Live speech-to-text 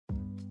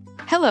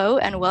Hello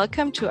and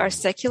welcome to our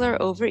Secular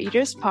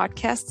Overeaters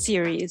podcast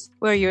series,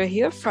 where you'll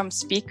hear from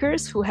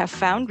speakers who have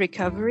found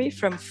recovery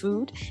from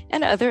food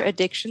and other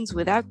addictions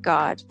without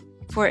God.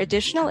 For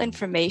additional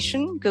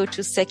information, go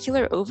to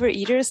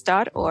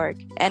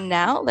secularovereaters.org. And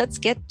now let's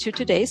get to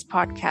today's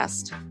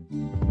podcast.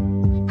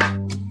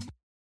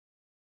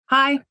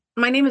 Hi,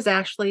 my name is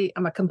Ashley.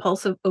 I'm a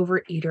compulsive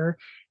overeater,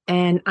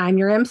 and I'm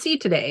your MC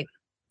today.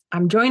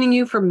 I'm joining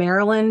you from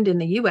Maryland in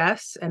the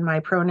U.S., and my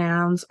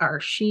pronouns are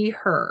she,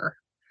 her.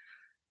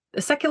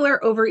 The Secular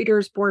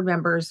Overeaters board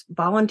members,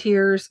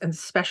 volunteers, and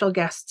special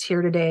guests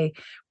here today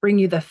bring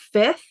you the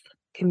 5th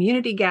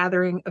community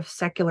gathering of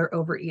Secular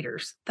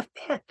Overeaters. The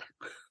 5th.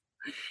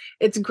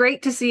 It's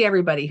great to see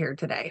everybody here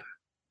today.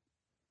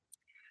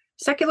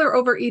 Secular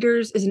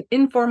Overeaters is an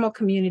informal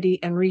community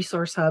and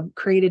resource hub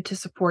created to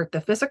support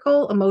the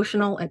physical,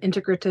 emotional, and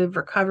integrative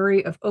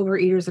recovery of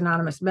Overeaters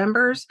Anonymous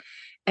members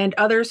and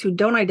others who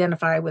don't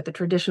identify with the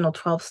traditional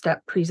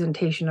 12-step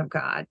presentation of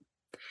God.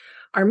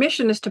 Our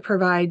mission is to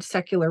provide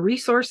secular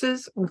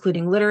resources,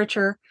 including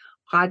literature,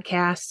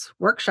 podcasts,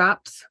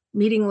 workshops,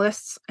 meeting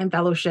lists, and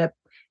fellowship,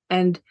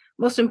 and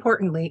most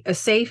importantly, a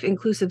safe,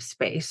 inclusive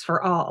space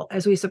for all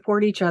as we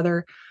support each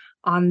other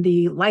on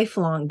the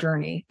lifelong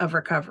journey of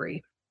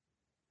recovery.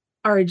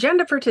 Our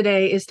agenda for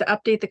today is to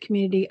update the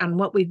community on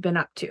what we've been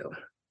up to.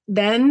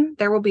 Then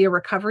there will be a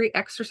recovery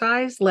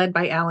exercise led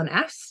by Alan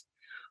S.,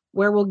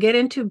 where we'll get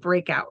into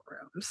breakout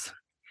rooms.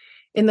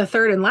 In the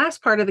third and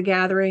last part of the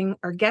gathering,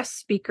 our guest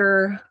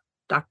speaker,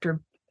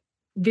 Dr.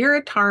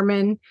 Vera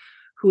Tarman,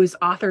 who has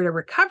authored a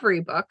recovery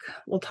book,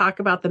 will talk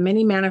about the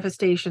many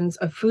manifestations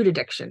of food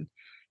addiction.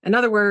 In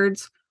other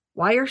words,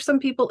 why are some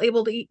people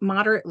able to eat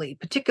moderately,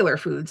 particular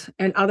foods,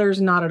 and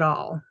others not at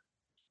all?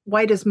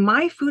 Why does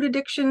my food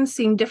addiction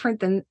seem different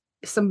than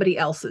somebody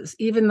else's,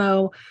 even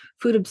though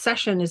food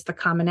obsession is the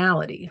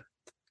commonality?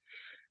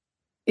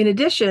 In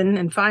addition,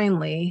 and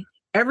finally,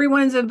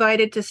 everyone's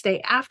invited to stay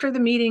after the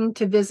meeting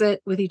to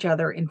visit with each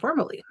other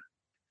informally.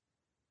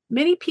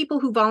 Many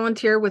people who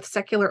volunteer with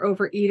Secular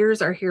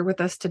Overeaters are here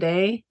with us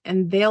today,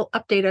 and they'll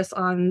update us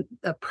on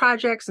the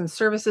projects and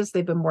services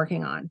they've been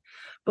working on.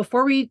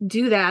 Before we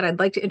do that, I'd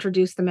like to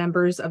introduce the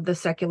members of the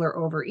Secular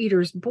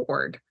Overeaters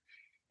board.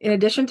 In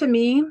addition to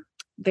me,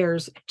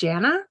 there's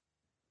Jana,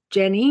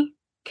 Jenny,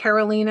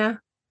 Carolina,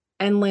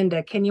 and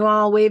Linda. Can you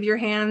all wave your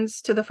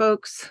hands to the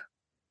folks?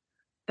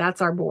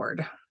 That's our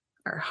board.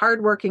 Our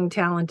hardworking,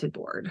 talented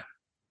board.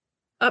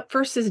 Up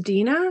first is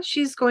Dina.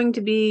 She's going to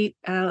be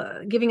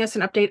giving us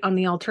an update on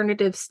the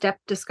alternative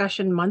step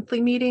discussion monthly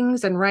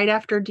meetings. And right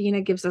after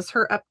Dina gives us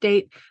her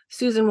update,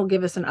 Susan will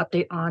give us an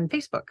update on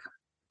Facebook.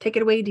 Take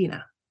it away,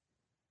 Dina.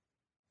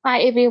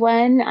 Hi,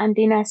 everyone. I'm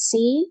Dina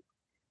C.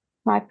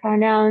 My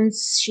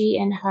pronouns she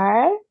and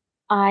her.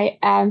 I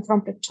am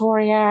from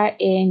Pretoria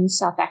in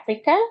South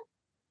Africa.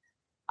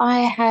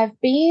 I have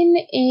been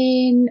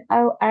in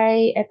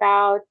OA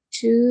about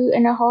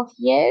 2.5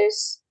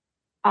 years.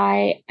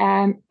 I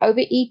am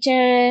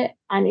overeater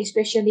and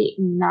especially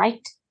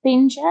night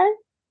binger.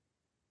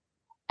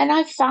 And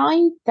I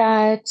find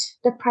that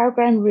the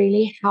program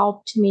really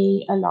helped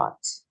me a lot.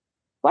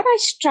 What I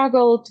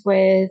struggled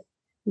with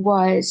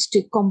was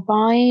to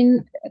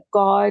combine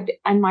God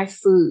and my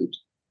food.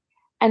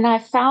 And I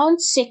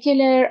found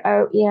Secular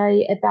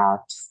OEA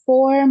about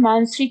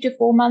 3 to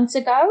 4 months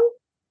ago.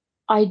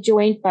 I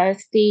joined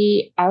both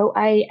the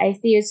OA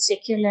Atheist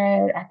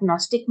Secular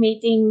Agnostic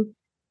meeting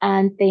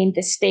and then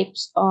the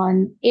steps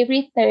on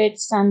every third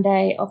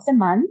Sunday of the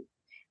month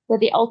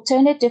with the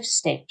alternative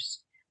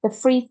steps, the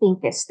free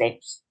thinker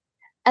steps.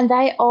 And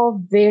they are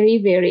very,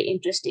 very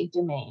interesting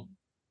to me.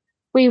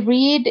 We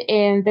read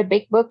in the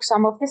big book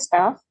some of the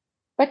stuff,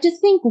 but to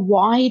think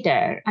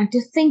wider and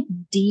to think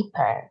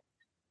deeper,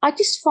 I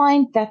just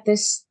find that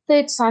this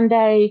third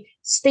Sunday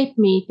step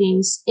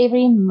meetings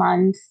every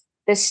month,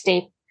 the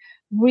step,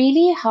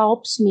 really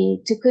helps me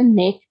to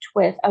connect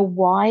with a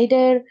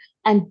wider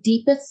and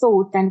deeper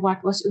thought than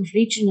what was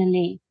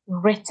originally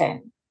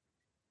written.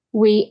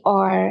 We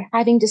are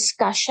having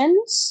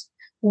discussions.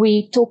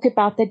 We talk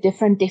about the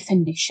different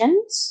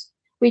definitions.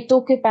 We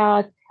talk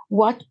about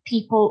what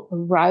people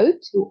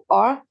wrote who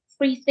are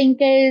free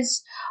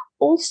thinkers,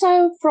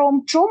 also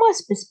from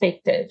trauma's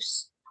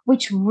perspectives,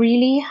 which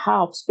really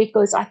helps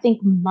because I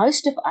think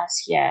most of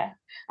us here,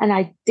 and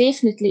I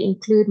definitely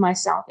include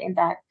myself in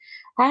that,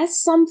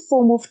 has some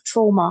form of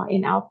trauma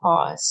in our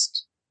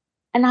past.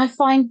 And I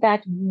find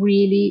that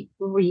really,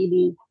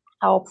 really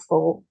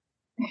helpful.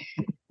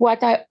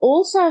 What I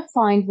also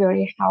find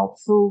very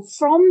helpful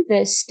from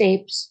the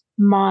steps,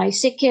 my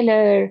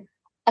secular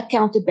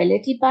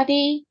accountability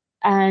buddy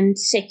and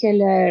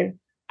secular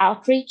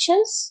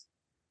outreaches,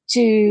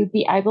 to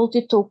be able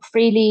to talk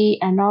freely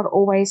and not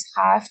always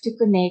have to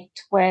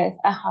connect with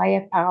a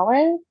higher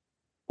power.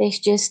 There's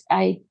just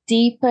a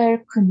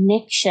deeper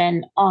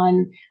connection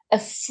on a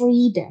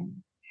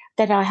freedom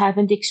that I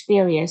haven't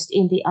experienced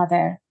in the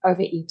other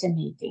overeater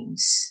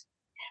meetings.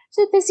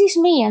 So this is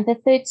me and the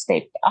third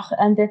step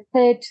and the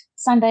third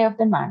Sunday of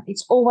the month.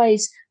 It's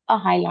always a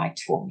highlight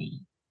for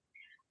me.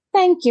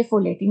 Thank you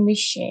for letting me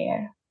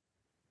share.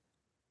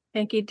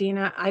 Thank you,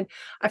 Dina.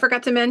 I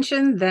forgot to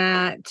mention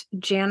that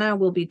Jana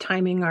will be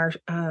timing our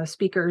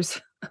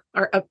speakers,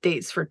 our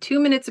updates for 2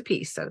 minutes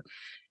apiece. So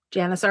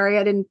Jana, sorry,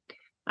 I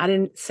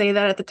didn't say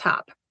that at the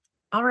top.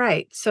 All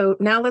right. So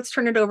now let's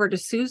turn it over to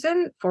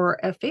Susan for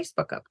a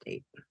Facebook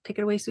update. Take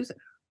it away, Susan.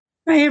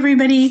 Hi,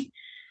 everybody.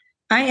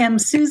 I am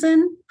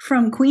Susan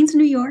from Queens,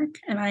 New York,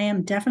 and I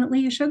am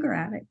definitely a sugar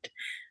addict.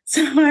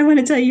 So I want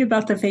to tell you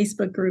about the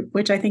Facebook group,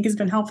 which I think has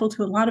been helpful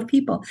to a lot of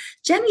people.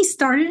 Jenny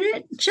started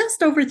it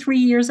just over 3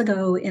 years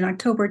ago in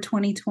October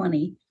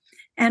 2020.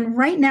 And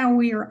right now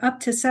we are up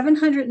to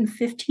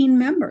 715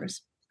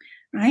 members,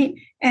 right?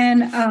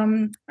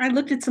 And I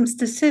looked at some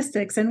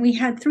statistics, and we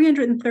had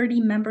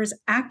 330 members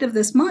active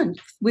this month,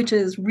 which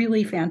is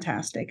really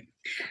fantastic.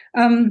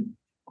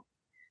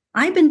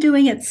 I've been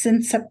doing it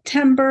since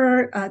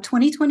September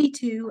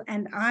 2022,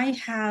 and I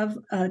have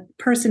a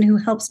person who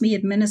helps me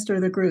administer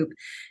the group.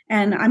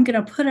 And I'm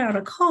going to put out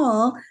a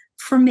call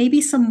for maybe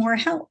some more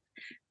help,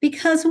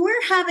 because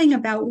we're having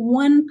about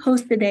one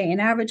post a day, an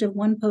average of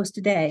one post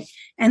a day.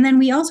 And then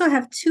we also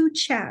have 2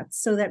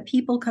 chats so that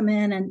people come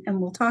in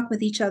and we'll talk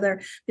with each other.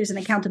 There's an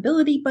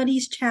accountability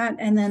buddies chat,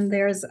 and then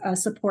there's a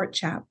support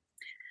chat.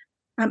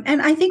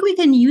 And I think we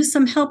can use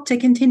some help to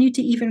continue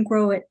to even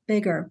grow it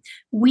bigger.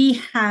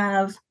 We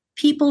have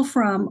people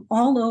from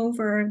all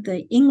over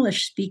the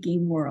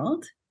English-speaking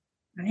world,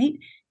 right?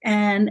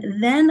 And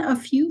then a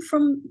few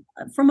from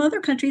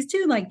other countries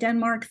too, like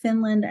Denmark,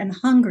 Finland, and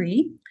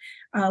Hungary.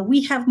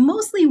 We have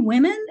mostly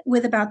women,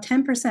 with about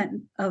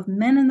 10% of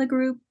men in the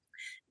group.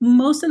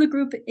 Most of the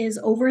group is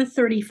over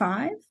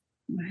 35,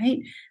 right?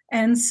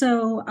 And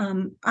so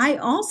I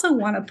also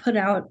want to put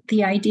out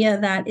the idea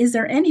that, is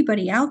there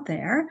anybody out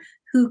there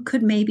who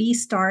could maybe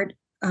start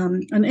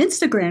an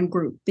Instagram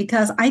group?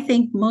 Because I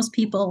think most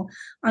people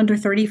under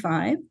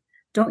 35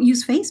 don't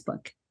use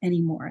Facebook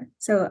anymore.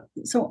 So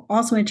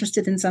also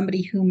interested in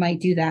somebody who might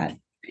do that.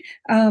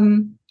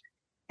 And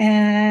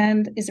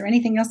is there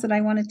anything else that I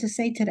wanted to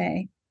say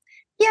today?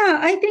 Yeah,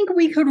 I think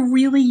we could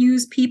really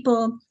use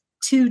people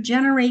to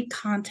generate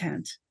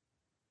content.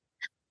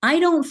 I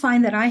don't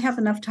find that I have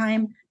enough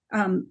time.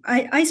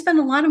 I spend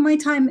a lot of my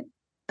time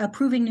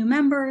approving new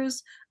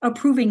members,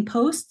 approving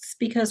posts,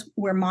 because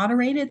we're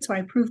moderated, so I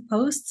approve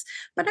posts,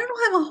 but I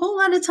don't have a whole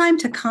lot of time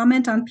to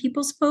comment on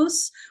people's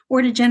posts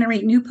or to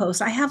generate new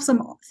posts. I have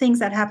some things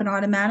that happen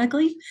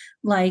automatically,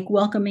 like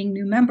welcoming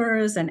new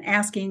members and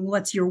asking,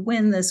 what's your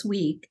win this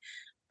week?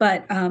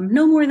 But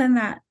no more than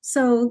that.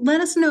 So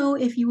let us know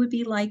if you would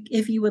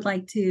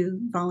like to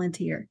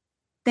volunteer.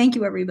 Thank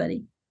you,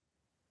 everybody.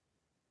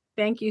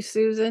 Thank you,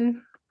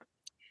 Susan.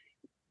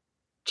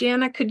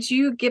 Jana, could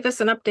you give us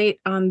an update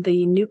on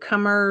the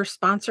newcomer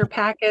sponsor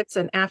packets?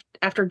 And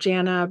after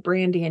Jana,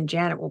 Brandy and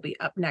Janet will be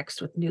up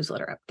next with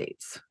newsletter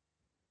updates.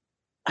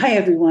 Hi,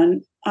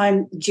 everyone.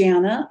 I'm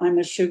Jana. I'm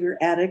a sugar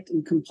addict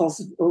and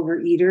compulsive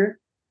overeater,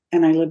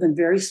 and I live in a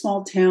very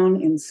small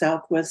town in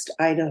southwest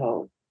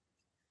Idaho.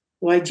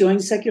 Well, I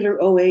joined Secular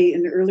OA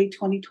in early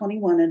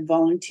 2021 and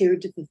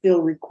volunteered to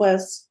fulfill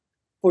requests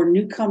for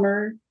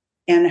newcomer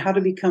and how to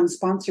become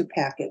sponsor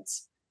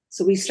packets.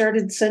 So we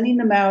started sending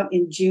them out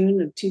in June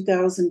of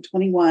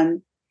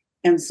 2021,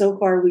 and so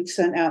far we've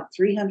sent out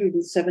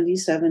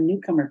 377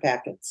 newcomer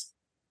packets.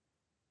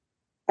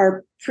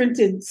 Our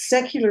printed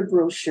secular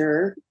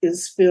brochure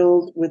is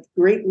filled with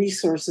great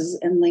resources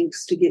and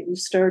links to get you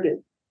started.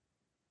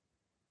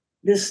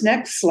 This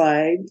next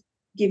slide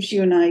gives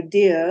you an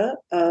idea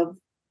of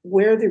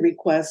where the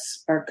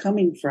requests are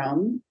coming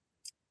from,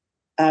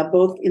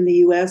 both in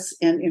the US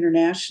and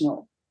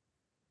international.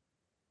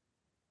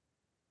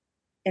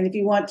 And if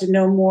you want to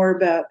know more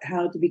about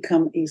how to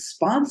become a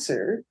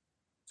sponsor,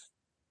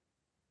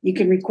 you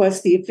can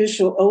request the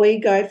official OA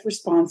guide for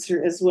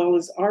sponsor, as well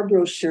as our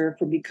brochure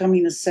for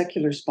becoming a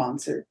secular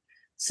sponsor.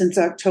 Since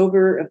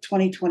October of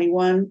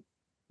 2021,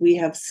 we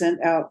have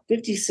sent out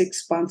 56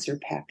 sponsor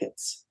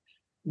packets.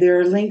 There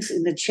are links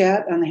in the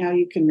chat on how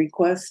you can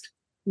request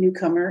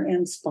newcomer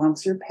and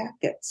sponsor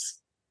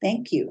packets.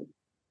 Thank you.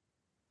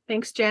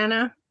 Thanks,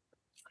 Jana.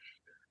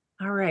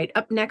 All right,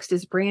 up next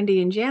is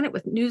Brandy and Janet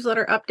with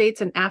newsletter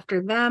updates, and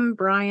after them,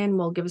 Brian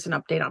will give us an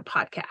update on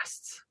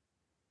podcasts.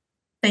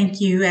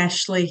 Thank you,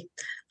 Ashley.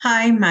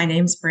 Hi, my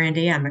name's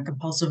Brandy. I'm a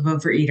compulsive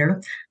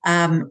overeater.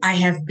 I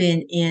have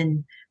been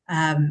in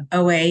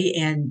OA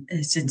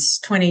since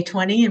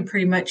 2020 and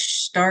pretty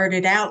much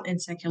started out in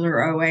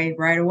secular OA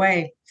right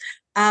away.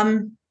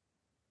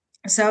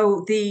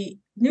 So the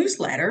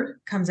newsletter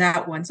comes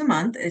out once a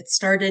month. It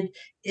started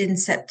in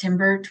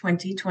September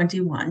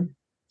 2021.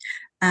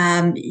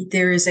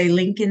 There is a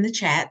link in the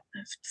chat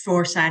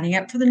for signing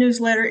up for the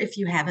newsletter. If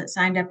you haven't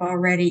signed up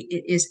already,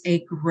 it is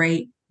a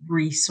great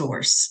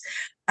resource.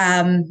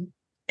 And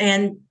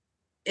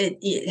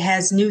it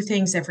has new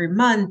things every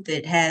month.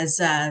 It has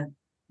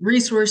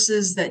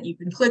resources that you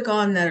can click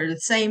on that are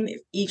the same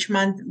each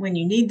month when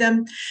you need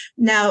them.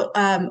 Now,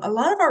 a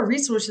lot of our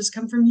resources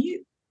come from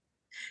you.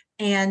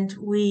 And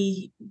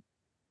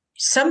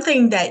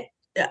something that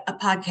a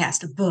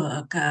podcast, a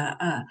book,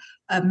 a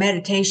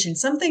meditation,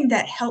 something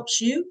that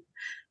helps you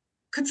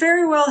could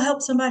very well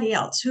help somebody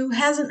else who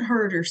hasn't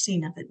heard or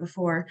seen of it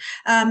before.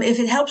 If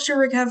it helps your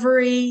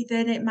recovery,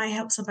 then it might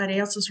help somebody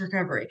else's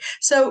recovery.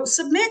 So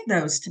submit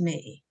those to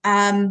me.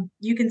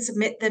 You can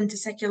submit them to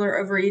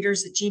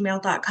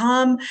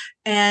secularovereaters@gmail.com,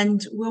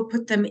 and we'll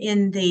put them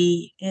in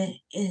the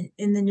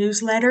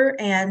newsletter,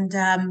 and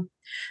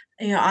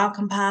I'll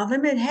compile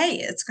them, and hey,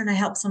 it's going to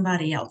help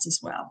somebody else as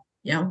well,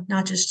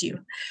 not just you.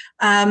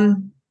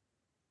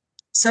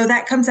 So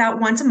that comes out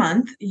once a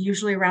month,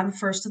 usually around the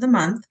first of the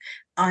month,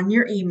 on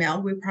your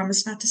email. We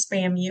promise not to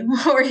spam you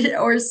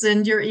or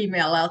send your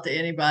email out to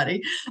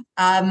anybody.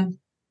 And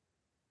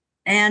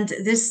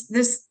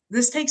this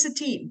takes a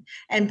team.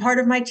 And part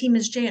of my team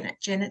is Janet.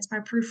 Janet's my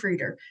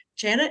proofreader.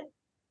 Janet?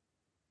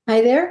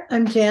 Hi there.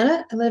 I'm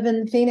Janet. I live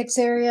in the Phoenix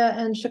area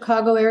and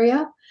Chicago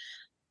area.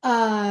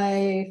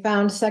 I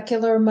found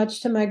Secular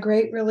much to my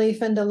great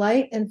relief and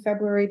delight in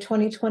February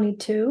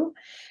 2022.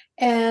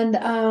 And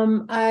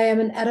I am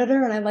an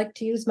editor, and I like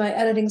to use my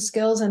editing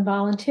skills and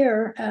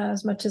volunteer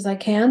as much as I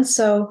can.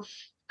 So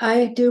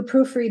I do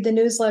proofread the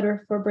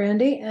newsletter for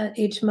Brandy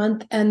each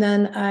month, and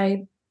then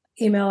I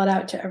email it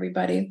out to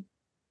everybody.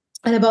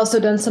 And I've also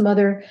done some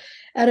other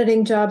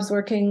editing jobs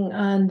working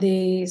on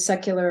the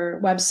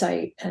Secular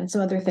website and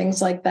some other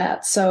things like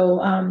that. So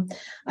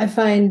I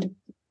find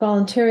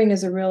volunteering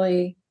is a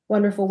really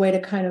wonderful way to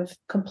kind of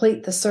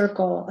complete the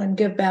circle and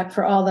give back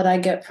for all that I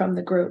get from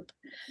the group.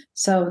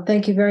 So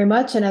thank you very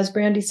much. And as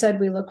Brandy said,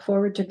 we look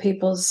forward to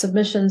people's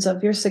submissions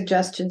of your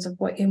suggestions of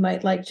what you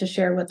might like to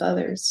share with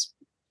others.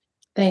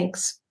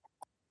 Thanks.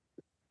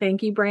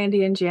 Thank you,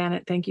 Brandy and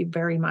Janet. Thank you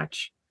very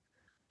much.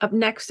 Up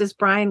next is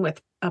Brian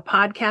with a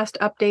podcast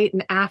update.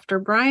 And after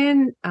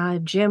Brian,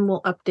 Jim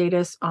will update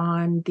us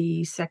on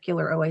the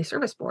Secular OA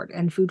Service Board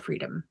and food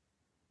freedom.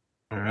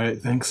 All right.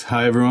 Thanks.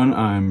 Hi, everyone.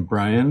 I'm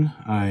Brian.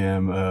 I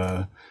am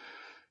a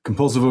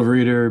compulsive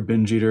overeater,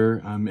 binge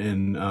eater. I'm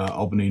in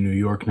Albany, New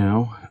York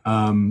now.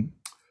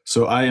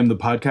 So I am the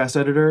podcast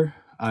editor.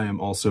 I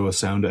am also a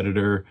sound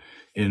editor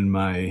in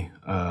my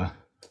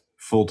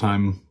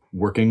full-time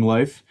working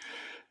life.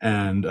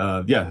 And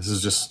this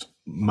is just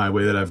my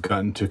way that I've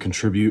gotten to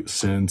contribute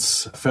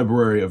since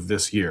February of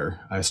this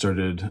year. I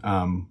started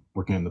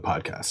working on the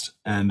podcast.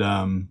 And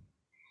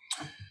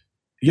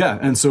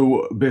and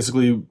so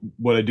basically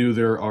what I do,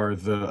 there are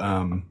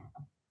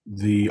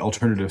the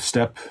alternative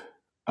step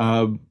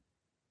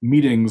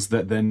meetings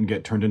that then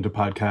get turned into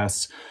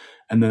podcasts.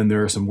 And then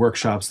there are some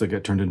workshops that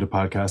get turned into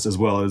podcasts, as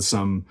well as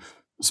some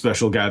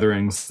special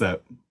gatherings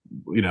that,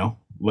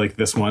 like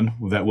this one,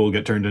 that will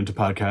get turned into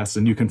podcasts.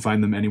 And you can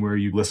find them anywhere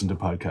you listen to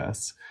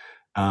podcasts.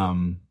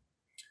 I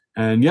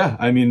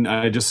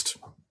just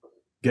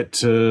get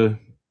to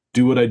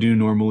do what I do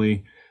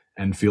normally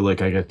and feel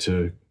like I get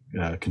to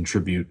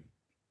contribute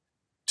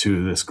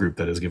to this group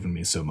that has given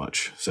me so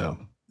much. So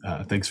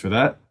thanks for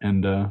that.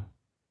 And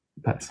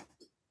pass.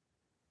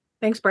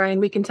 Thanks, Brian.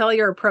 We can tell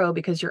you're a pro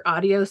because your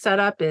audio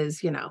setup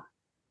is,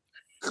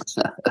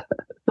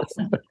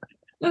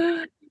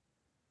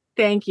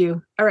 Thank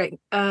you. All right.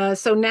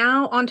 So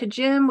now on to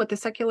Jim with the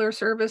Secular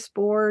Service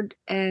Board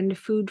and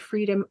food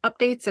freedom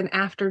updates. And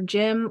after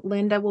Jim,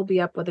 Linda will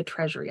be up with a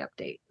Treasury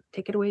update.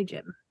 Take it away,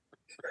 Jim.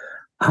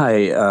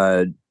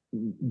 Hi,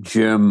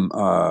 Jim,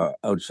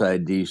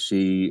 outside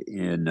DC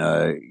in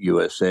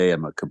USA.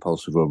 I'm a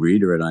compulsive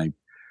overeater, and I'm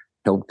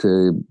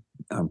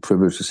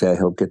privileged to say I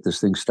helped get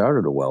this thing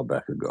started a while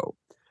back ago.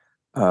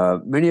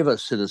 Many of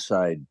us set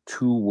aside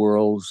two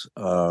worlds,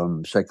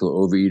 secular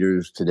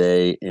overeaters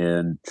today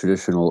and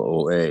traditional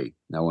OA.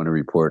 And I want to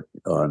report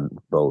on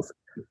both.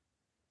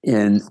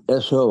 In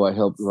SO, I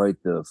helped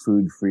write the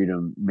Food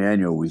Freedom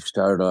Manual. We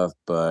started off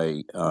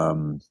by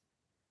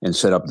and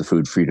set up the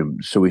Food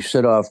Freedom. So we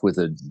set off with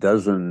a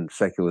dozen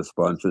secular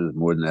sponsors,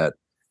 more than that,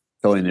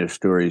 telling their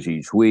stories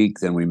each week.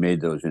 Then we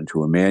made those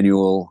into a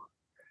manual.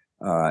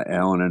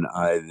 Alan and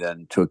I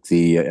then took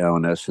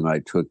Alan S. and I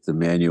took the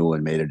manual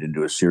and made it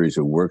into a series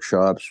of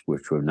workshops,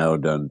 which we've now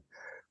done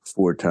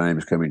 4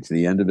 times, coming to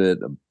the end of it.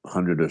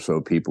 100 or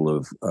so people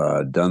have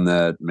done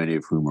that, many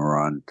of whom are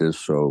on this.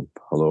 So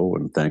hello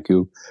and thank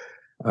you.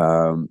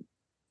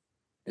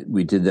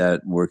 We did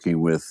that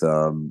working with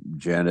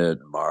Janet,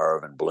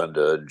 Marv, and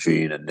Belinda,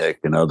 Jean, and Nick,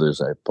 and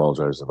others. I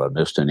apologize if I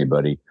missed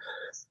anybody.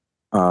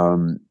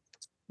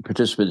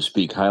 Participants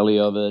speak highly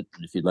of it.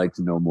 If you'd like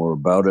to know more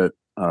about it,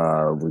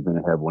 we're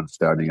going to have one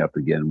starting up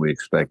again, we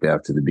expect,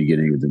 after the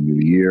beginning of the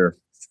new year.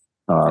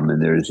 And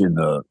there's in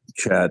the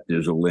chat,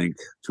 there's a link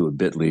to a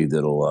bit.ly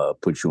that'll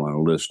put you on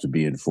a list to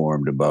be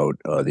informed about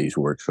these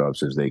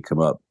workshops as they come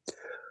up.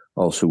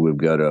 Also, we've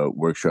got a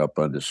workshop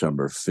on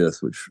December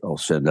 5th, which I'll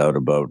send out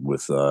about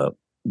with the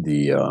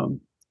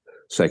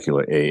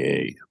secular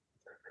AA.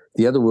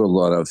 The other world a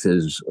lot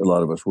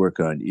of us work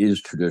on is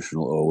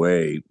traditional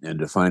OA, and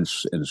to find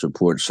and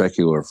support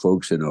secular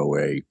folks in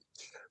OA,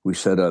 we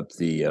set up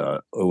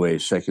the OA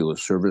Secular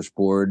Service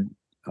Board.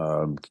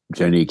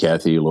 Jenny,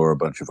 Kathy, Laura, a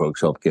bunch of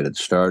folks helped get it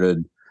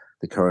started.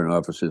 The current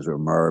officers are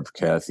Marv,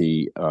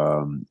 Kathy,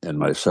 and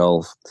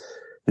myself.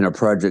 And our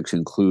projects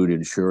include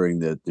ensuring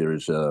that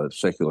there's a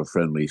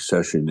secular-friendly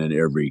session in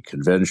every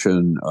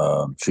convention.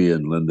 She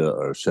and Linda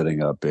are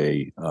setting up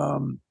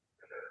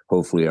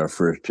hopefully our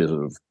first piece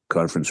of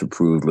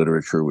conference-approved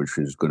literature, which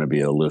is going to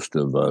be a list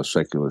of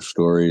secular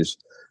stories.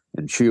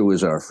 And Chia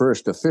was our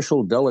first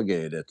official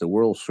delegate at the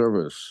World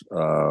Service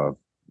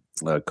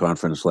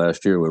conference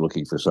last year. We're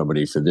looking for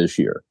somebody for this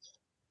year.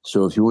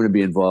 So if you want to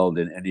be involved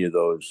in any of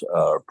those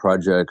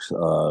projects,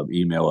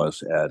 email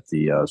us at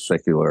the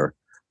Secular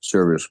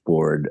Service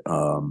Board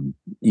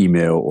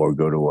email or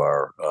go to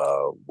our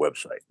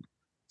website.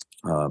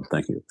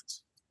 Thank you.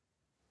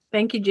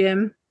 Thank you,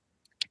 Jim.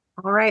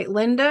 All right,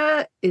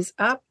 Linda is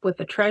up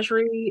with a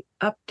Treasury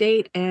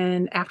update,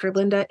 and after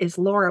Linda is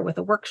Laura with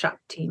a workshop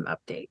team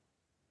update.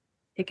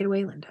 Take it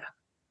away, Linda.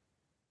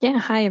 Yeah,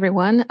 hi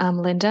everyone. I'm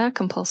Linda,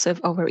 compulsive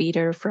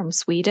overeater from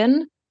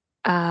Sweden.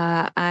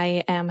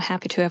 I am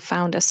happy to have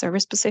found a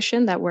service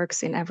position that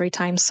works in every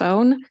time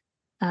zone.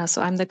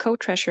 So I'm the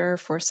co-treasurer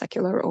for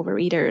Secular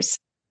Overeaters.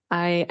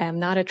 I am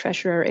not a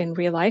treasurer in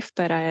real life,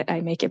 but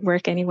I make it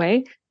work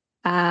anyway.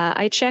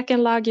 I check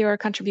and log your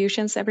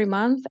contributions every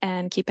month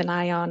and keep an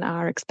eye on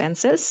our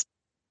expenses.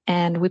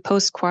 And we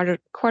post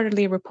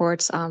quarterly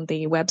reports on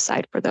the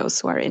website for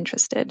those who are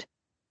interested.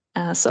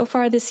 So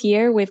far this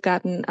year, we've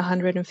gotten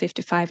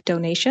 155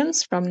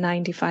 donations from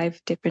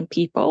 95 different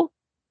people.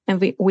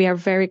 And we are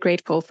very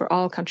grateful for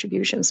all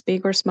contributions,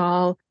 big or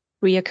small,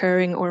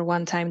 reoccurring or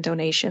one-time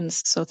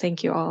donations. So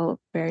thank you all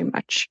very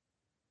much.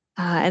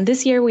 And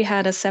this year we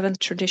had a 7th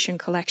Tradition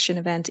Collection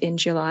event in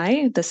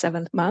July, the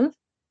 7th month.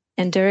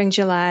 And during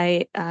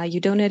July, you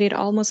donated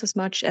almost as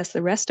much as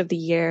the rest of the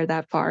year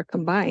that far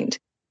combined.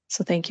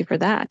 So thank you for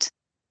that.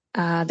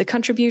 The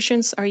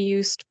contributions are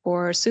used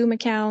for Zoom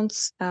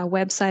accounts,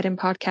 website and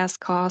podcast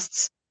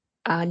costs,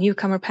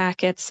 newcomer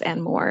packets,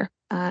 and more.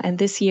 And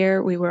this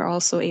year, we were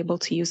also able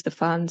to use the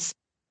funds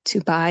to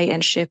buy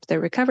and ship the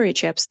recovery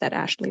chips that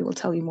Ashley will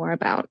tell you more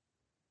about.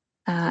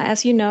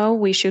 As you know,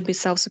 we should be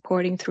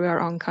self-supporting through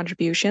our own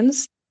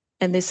contributions,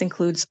 and this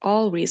includes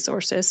all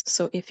resources.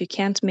 So if you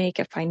can't make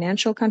a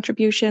financial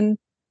contribution,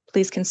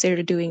 please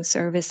consider doing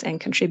service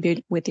and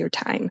contribute with your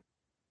time.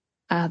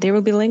 There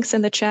will be links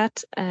in the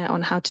chat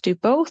on how to do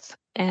both.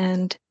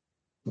 And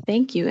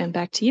thank you. And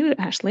back to you,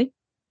 Ashley.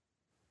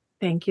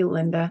 Thank you,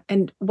 Linda.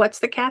 And what's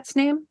the cat's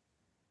name?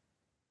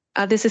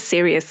 This is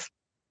Sirius.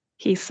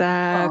 He's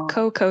a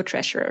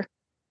co-treasurer.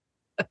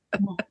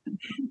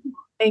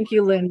 Thank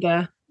you,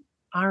 Linda.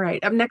 All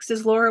right. Up next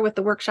is Laura with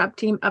the workshop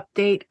team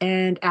update.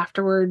 And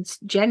afterwards,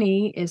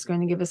 Jenny is going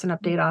to give us an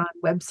update on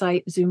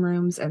website, Zoom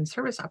rooms, and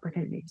service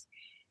opportunities.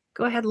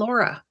 Go ahead,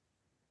 Laura.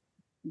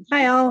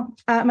 Hi, all.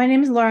 My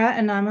name is Laura,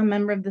 and I'm a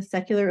member of the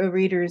Secular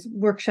Overeaters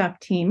workshop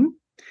team.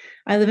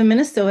 I live in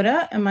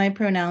Minnesota, and my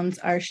pronouns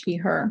are she,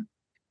 her.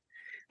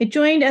 I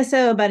joined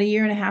SO about a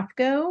year and a half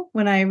ago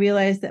when I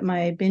realized that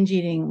my binge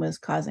eating was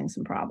causing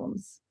some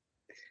problems.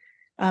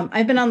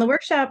 I've been on the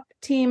workshop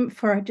team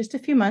for just a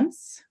few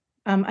months.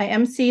 I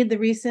emceed the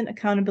recent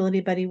Accountability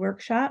Buddy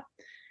workshop.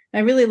 I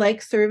really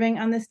like serving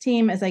on this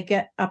team as I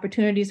get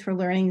opportunities for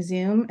learning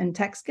Zoom and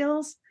tech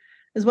skills,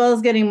 as well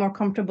as getting more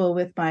comfortable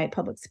with my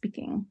public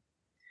speaking.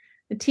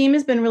 The team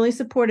has been really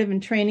supportive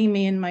in training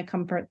me in my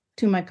comfort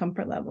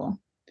level.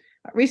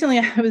 Recently,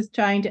 I was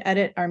trying to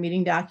edit our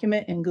meeting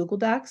document in Google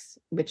Docs,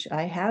 which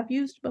I have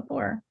used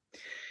before.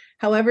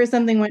 However,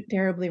 something went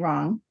terribly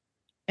wrong,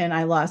 and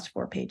I lost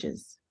 4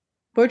 pages.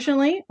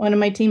 Fortunately, one of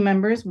my team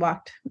members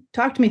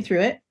talked me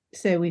through it,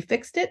 so we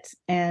fixed it,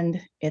 and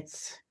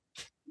it's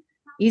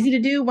easy to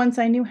do once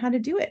I knew how to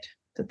do it.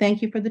 So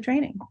thank you for the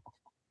training.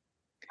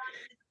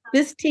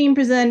 This team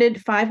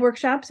presented 5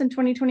 workshops in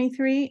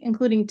 2023,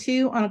 including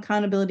 2 on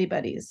accountability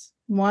buddies,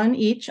 1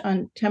 each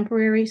on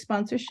temporary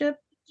sponsorship,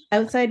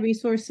 outside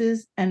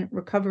resources, and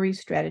recovery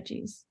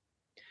strategies.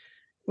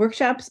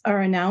 Workshops are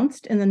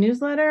announced in the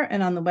newsletter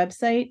and on the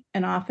website,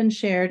 and often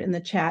shared in the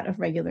chat of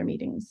regular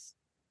meetings.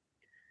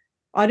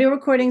 Audio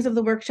recordings of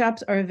the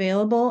workshops are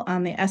available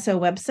on the SO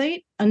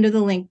website under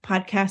the link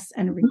Podcasts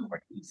and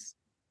Recordings.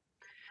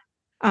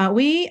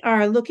 We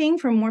are looking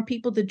for more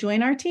people to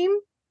join our team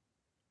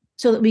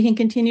so that we can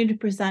continue to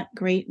present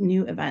great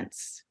new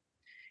events.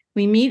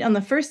 We meet on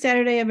the first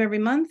Saturday of every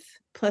month,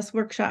 plus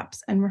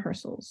workshops and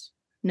rehearsals.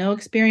 No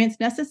experience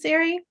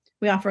necessary.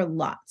 We offer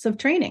lots of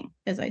training,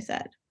 as I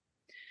said.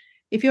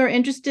 If you're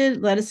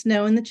interested, let us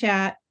know in the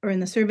chat or in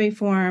the survey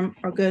form,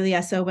 or go to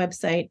the SO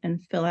website and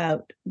fill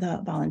out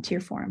the volunteer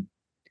form.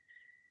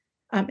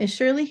 Is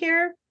Shirley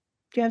here?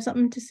 Do you have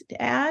something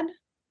to add?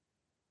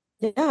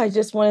 Yeah, I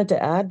just wanted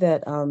to add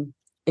that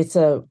it's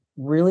a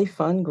really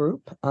fun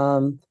group,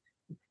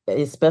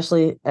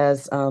 especially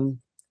as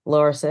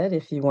Laura said,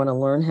 if you want to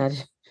learn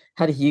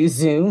how to use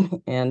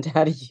Zoom and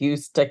how to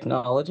use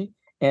technology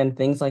and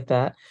things like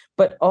that.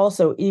 But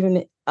also,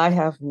 even I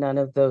have none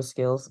of those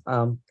skills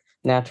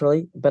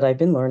naturally, but I've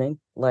been learning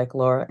like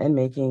Laura and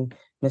making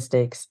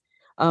mistakes.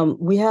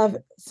 We have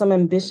some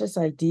ambitious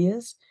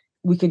ideas.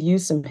 We could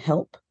use some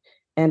help,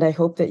 and I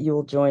hope that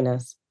you'll join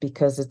us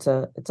because it's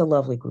a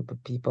lovely group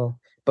of people,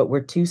 but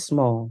we're too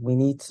small. We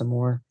need some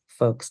more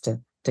folks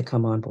to to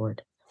come on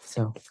board.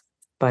 So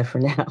bye for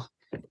now.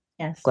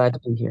 Yes. Glad to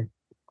be here.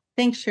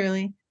 Thanks,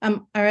 Shirley.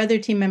 Our other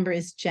team member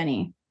is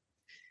Jenny,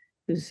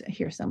 who's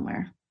here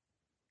somewhere.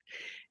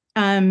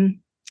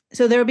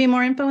 So there will be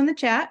more info in the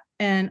chat,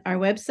 and our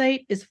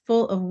website is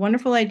full of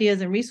wonderful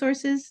ideas and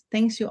resources.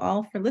 Thanks you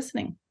all for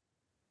listening.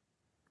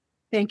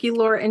 Thank you,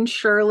 Laura and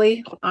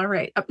Shirley. All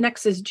right. Up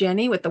next is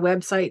Jenny with the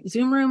website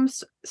Zoom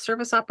Rooms,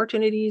 service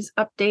opportunities,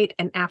 update,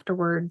 and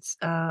afterwards,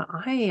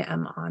 I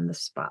am on the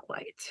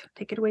spotlight.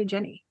 Take it away,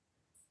 Jenny.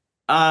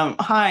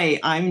 Hi,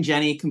 I'm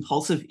Jenny,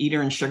 compulsive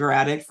eater and sugar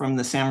addict from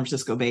the San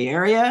Francisco Bay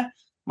Area.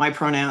 My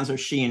pronouns are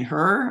she and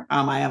her.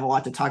 I have a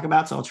lot to talk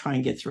about, so I'll try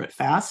and get through it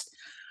fast.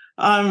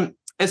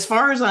 As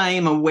far as I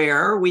am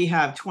aware, we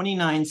have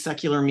 29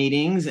 secular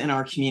meetings in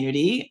our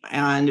community,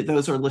 and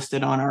those are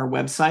listed on our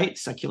website,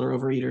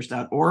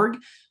 secularovereaters.org.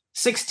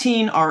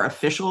 16 are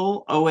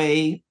official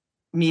OA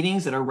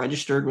meetings that are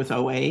registered with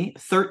OA.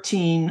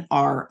 13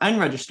 are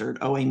unregistered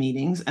OA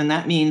meetings, and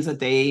that means that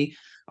they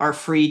are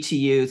free to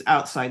use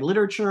outside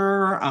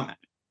literature,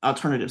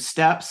 alternative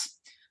steps.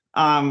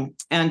 And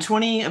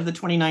 20 of the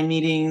 29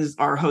 meetings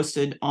are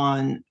hosted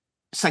on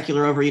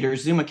Secular Overeaters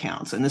Zoom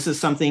accounts. And this is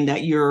something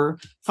that your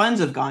funds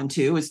have gone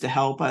to, is to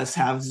help us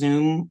have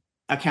Zoom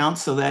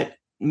accounts so that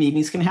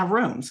meetings can have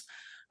rooms.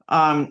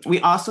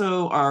 We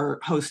also are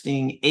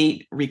hosting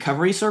 8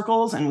 recovery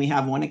circles, and we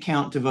have one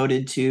account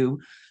devoted to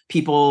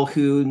people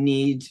who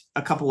need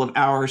a couple of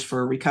hours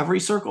for a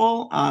recovery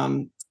circle.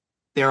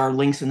 There are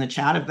links in the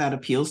chat if that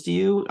appeals to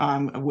you,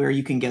 where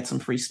you can get some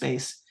free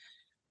space.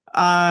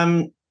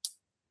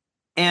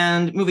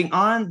 And moving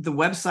on, the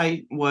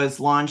website was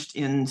launched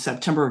in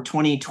September of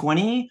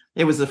 2020.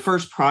 It was the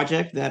first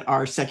project that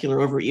our Secular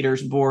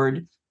Overeaters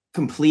board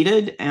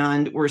completed,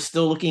 and we're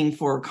still looking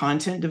for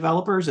content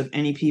developers if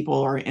any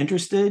people are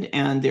interested.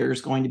 And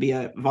there's going to be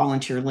a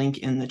volunteer link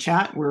in the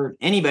chat where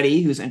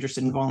anybody who's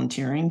interested in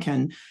volunteering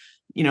can,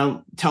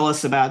 tell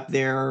us about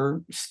their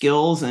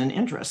skills and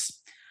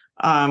interests.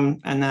 And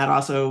that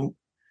also,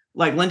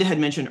 like Linda had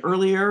mentioned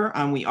earlier,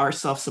 we are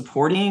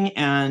self-supporting,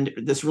 and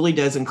this really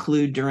does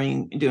include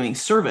doing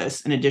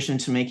service in addition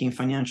to making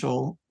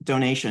financial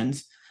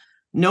donations.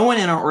 No one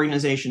in our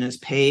organization is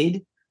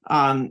paid,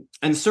 and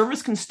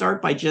service can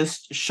start by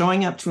just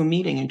showing up to a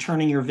meeting and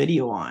turning your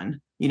video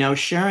on,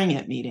 sharing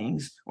at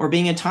meetings, or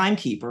being a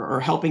timekeeper,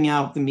 or helping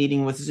out the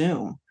meeting with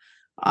Zoom.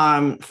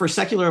 For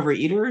Secular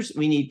Overeaters,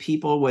 we need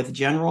people with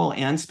general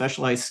and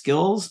specialized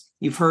skills.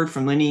 You've heard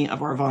from many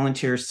of our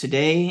volunteers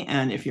today,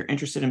 and if you're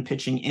interested in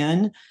pitching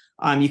in,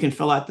 you can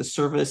fill out the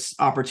service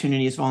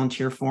opportunities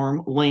volunteer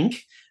form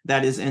link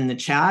that is in the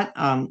chat.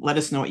 Let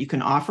us know what you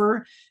can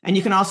offer. And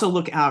you can also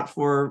look out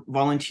for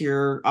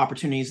volunteer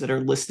opportunities that are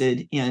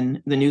listed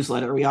in the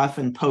newsletter. We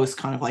often post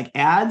kind of like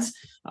ads.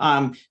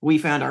 We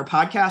found our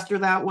podcaster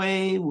that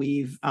way.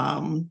 We've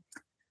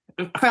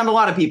found a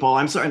lot of people.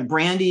 I'm sorry,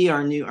 Brandy,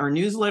 our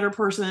newsletter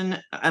person,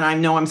 and I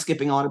know I'm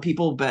skipping a lot of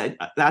people, but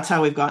that's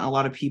how we've gotten a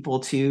lot of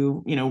people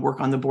to, work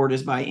on the board,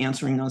 is by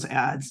answering those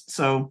ads.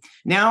 So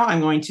now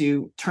I'm going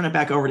to turn it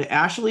back over to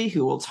Ashley,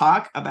 who will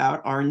talk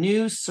about our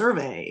new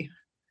survey.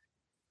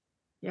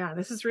 Yeah,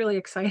 this is really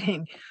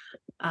exciting.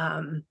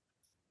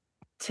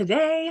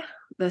 Today,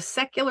 the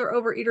Secular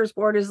Overeaters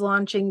Board is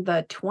launching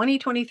the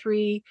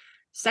 2023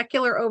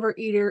 Secular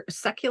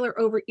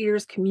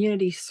Overeaters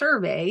Community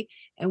Survey,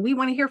 and we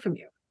want to hear from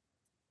you.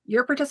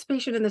 Your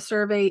participation in the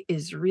survey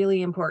is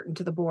really important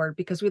to the board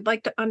because we'd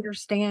like to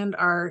understand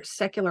our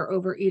Secular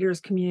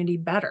Overeaters community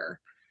better.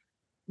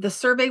 The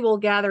survey will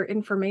gather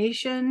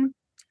information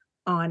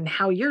on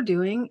how you're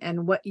doing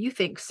and what you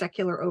think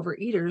secular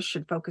overeaters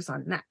should focus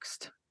on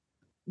next.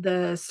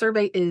 The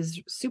survey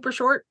is super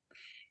short.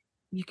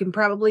 You can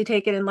probably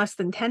take it in less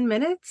than 10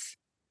 minutes.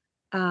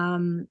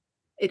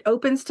 It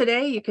opens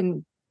today. You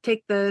can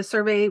take the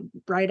survey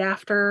right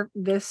after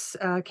this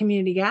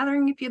community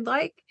gathering if you'd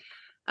like.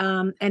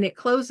 And it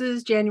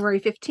closes January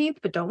 15th,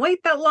 but don't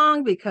wait that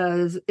long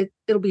because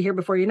it'll be here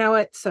before you know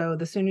it. So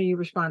the sooner you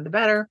respond, the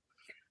better.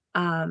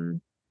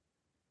 And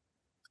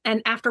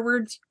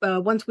afterwards,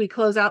 once we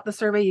close out the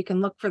survey, you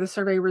can look for the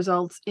survey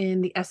results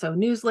in the SO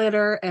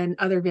newsletter and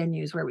other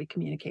venues where we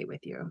communicate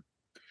with you.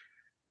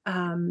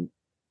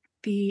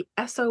 The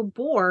SO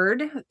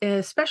board,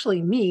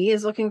 especially me,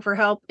 is looking for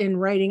help in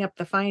writing up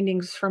the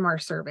findings from our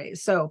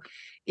surveys. So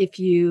if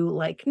you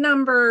like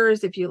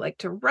numbers, if you like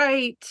to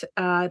write,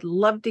 I'd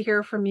love to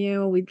hear from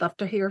you. We'd love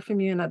to hear from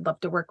you, and I'd love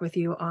to work with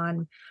you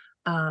on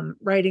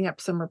writing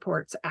up some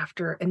reports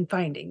and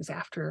findings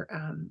after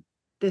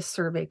this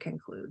survey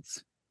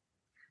concludes.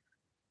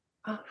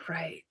 All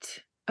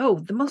right. Oh,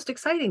 the most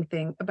exciting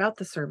thing about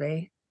the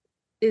survey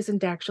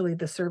isn't actually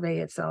the survey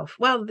itself.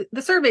 Well,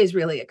 the survey is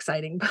really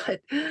exciting,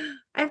 but I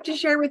have to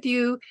share with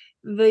you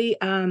the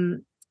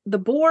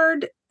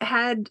board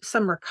had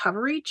some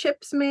recovery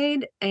chips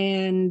made,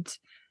 and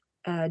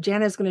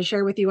Jana's going to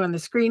share with you on the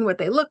screen what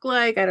they look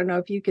like. I don't know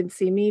if you can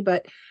see me,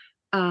 but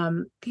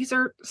these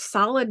are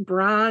solid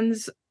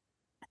bronze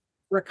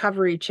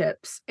recovery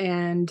chips,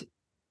 and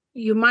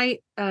you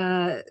might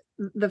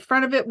the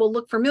front of it will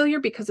look familiar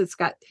because it's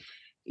got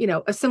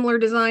a similar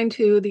design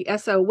to the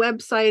SO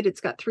website.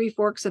 It's got 3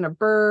 forks and a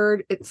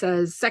bird. It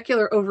says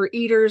Secular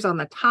Overeaters on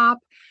the top,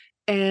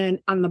 and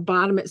on the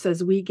bottom it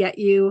says We Get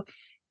You.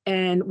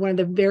 And one of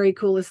the very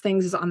coolest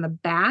things is on the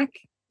back,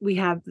 we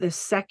have the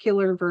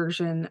secular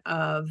version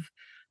of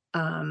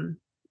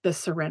the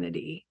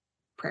Serenity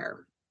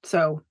prayer.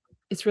 So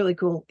it's really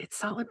cool. It's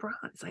solid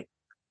bronze. Like,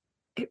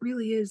 it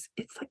really is.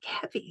 It's like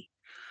heavy.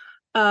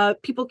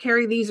 People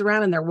carry these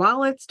around in their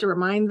wallets to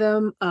remind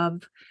them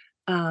of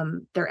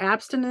their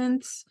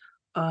abstinence,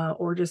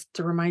 or just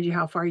to remind you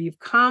how far you've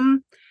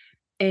come.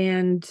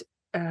 And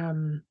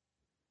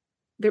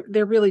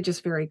they're really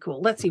just very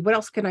cool. Let's see, what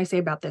else can I say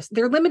about this?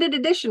 They're limited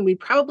edition. We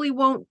probably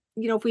won't,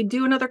 if we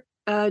do another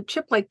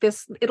chip like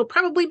this, it'll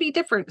probably be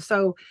different.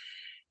 So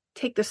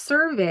take the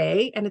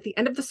survey, and at the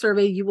end of the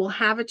survey, you will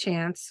have a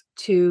chance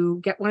to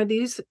get one of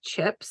these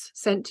chips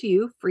sent to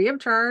you free of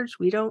charge.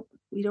 We don't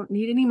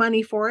need any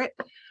money for it,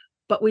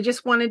 but we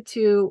just wanted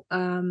to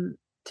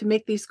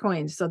make these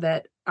coins so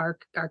that our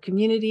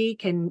community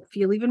can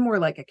feel even more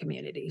like a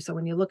community. So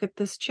when you look at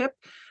this chip,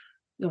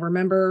 you'll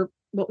remember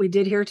what we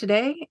did here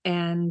today,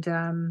 and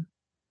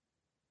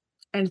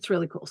it's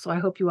really cool. So I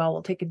hope you all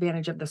will take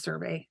advantage of the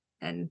survey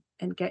and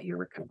get your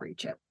recovery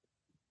chip.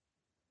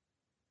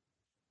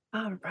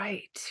 All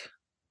right.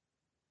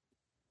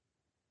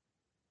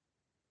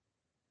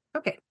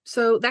 Okay,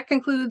 so that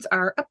concludes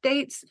our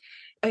updates.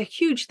 A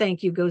huge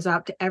thank you goes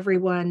out to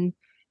everyone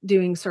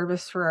doing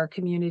service for our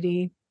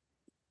community.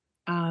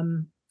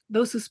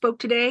 Those who spoke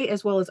today,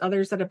 as well as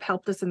others that have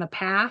helped us in the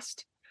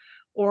past,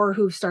 or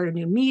who've started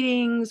new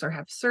meetings or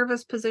have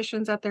service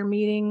positions at their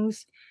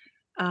meetings.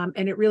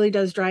 And it really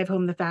does drive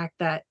home the fact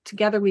that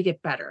together we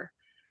get better.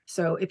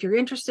 So if you're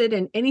interested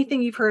in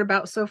anything you've heard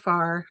about so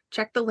far,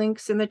 check the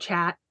links in the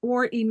chat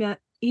or email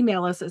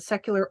us at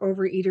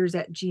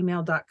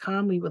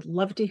secularovereaters@gmail.com. We would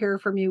love to hear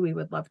from you. We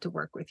would love to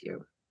work with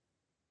you.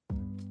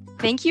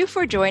 Thank you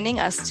for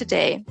joining us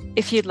today.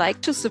 If you'd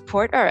like to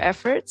support our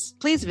efforts,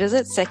 please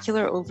visit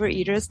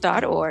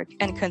secularovereaters.org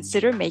and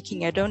consider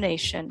making a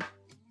donation.